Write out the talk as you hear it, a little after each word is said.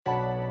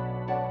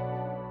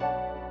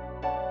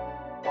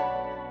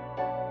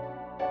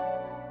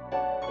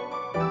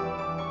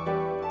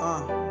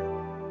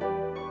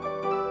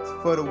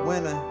for the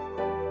winner.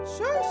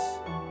 Shush.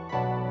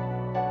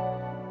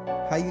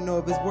 How you know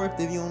if it's worth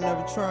it if you don't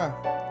never try?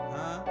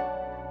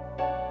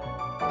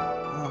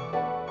 Huh?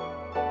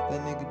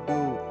 That nigga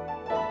dude.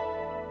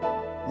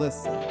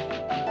 Listen.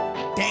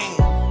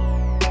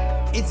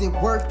 Damn. Is it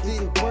worth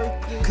it?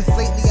 Cause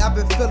lately I've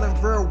been feeling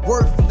real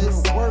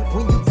worthless.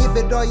 When you give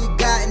it all you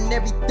got and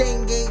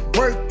everything ain't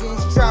working.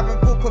 Striving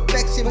for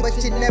perfection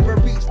but you never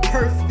reach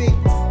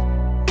perfect.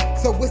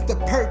 So what's the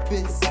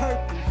purpose?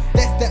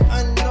 That's the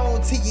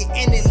unknown till you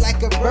in it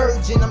like a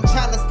virgin. I'm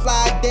trying to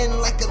slide in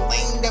like a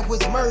lane that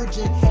was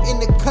merging. In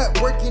the cut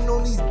working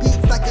on these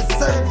beats like a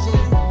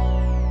surgeon.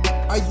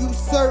 Are you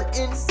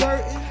certain?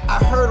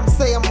 I heard them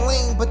say I'm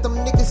lame, but them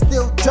niggas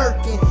still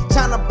jerking.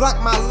 Tryna block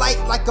my light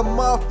like a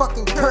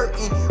motherfucking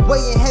curtain.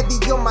 Weighing heavy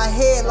on my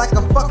head like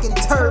a fucking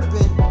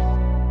turban.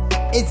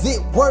 Is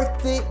it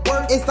worth it?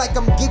 It's like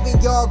I'm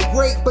giving y'all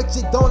great, but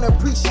you don't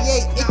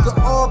appreciate. It could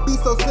all be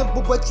so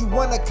simple, but you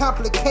wanna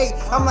complicate.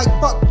 I'm like,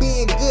 fuck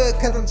being good,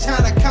 cause I'm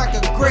tryna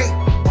conquer great.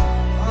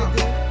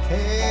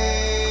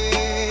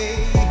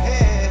 Hey.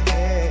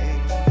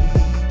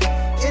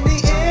 In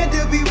the end,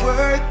 it'll be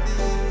worth it.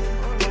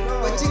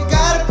 But you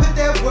gotta put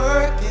that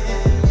work in,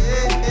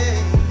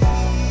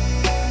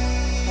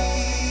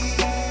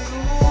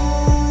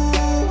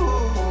 Ooh.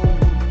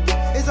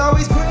 It's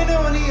always greener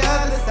on the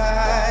other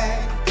side.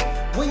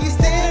 When you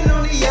standing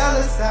on the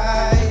other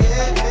side,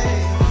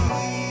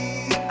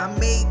 I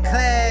made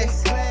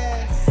class.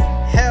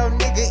 Hell,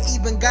 nigga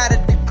even got a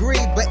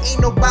degree, but ain't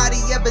nobody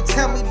ever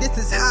tell me this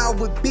is how it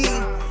would be.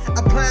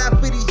 Applying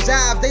for these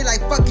jobs, they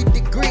like fucking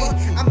degree.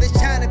 I'm just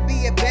trying to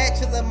be a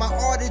bachelor, my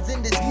art is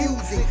in this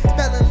music.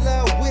 Fell in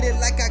love with it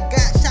like I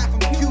got shot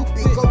from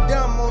Cupid. Go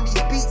dumb on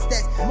these beats,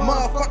 that's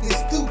motherfucking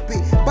stupid.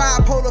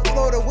 Bipolar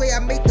flow the way I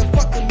make the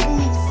fucking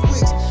mood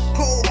switch.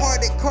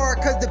 Cold-hearted car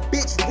cause the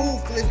bitch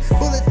ruthless.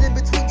 Bullets in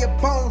between your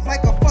bones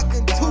like a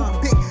fucking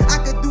toothpick. I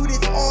could do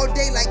this all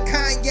day like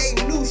Kanye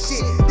new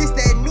shit. This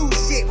that new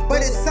shit,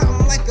 but it's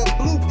something like a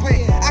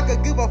blueprint. I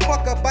could give a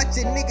fuck about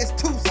your niggas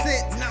 2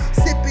 cents.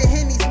 Sipping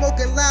Henny,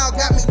 smoking loud,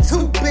 got me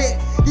too bit.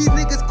 These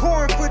niggas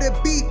corn for the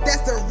beef,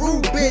 that's a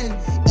Reuben.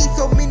 Eat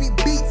so many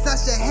beats, I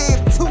should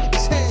have 2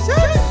 chins.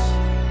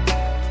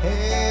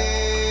 Hey.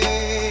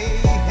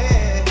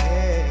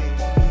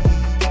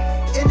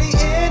 In the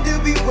end,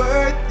 it'll be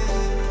worth it.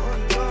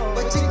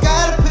 But you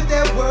gotta put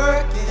that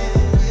work in,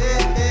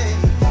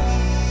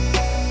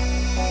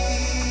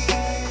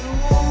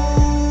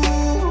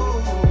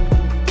 Ooh.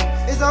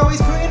 It's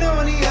always greener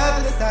on the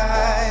other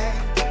side.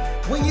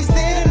 When you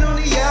standing on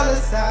the other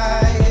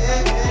side,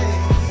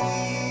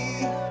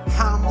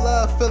 How I'm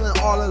love feeling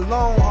all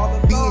alone,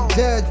 being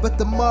judged, but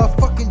the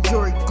motherfucking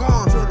jury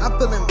gone. I'm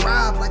feeling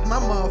robbed like my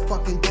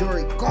motherfucking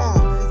jury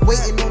gone.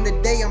 Waiting on the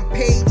day I'm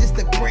paid just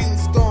to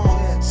brainstorm.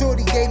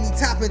 Shorty gave me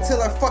top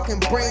until her fucking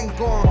brain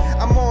gone.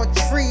 I'm on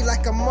tree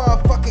like a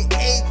motherfucking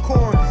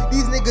acorn.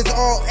 These niggas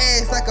all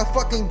ass like a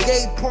fucking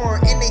gay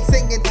porn. And they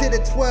singing to the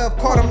 12,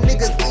 call them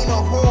niggas ain't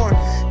a horn.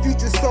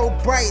 Future so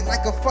bright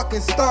like a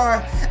fucking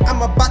star.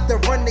 I'm about to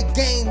run the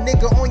game,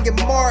 nigga, on your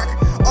mark.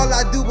 All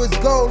I do is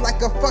go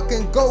like a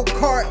fucking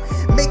go-kart.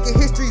 Making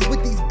histories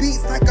with these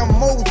beats like I'm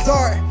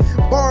Mozart.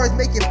 Bars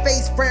make your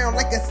face frown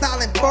like a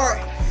silent fart.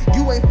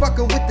 You ain't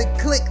fucking with the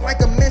click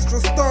like a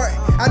menstrual start.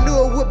 I knew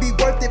it would be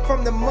worth it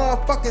from the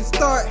motherfucking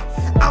start.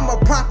 I'm a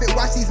prophet,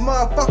 watch these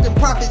motherfucking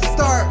prophets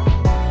start.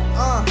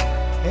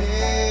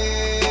 Hey.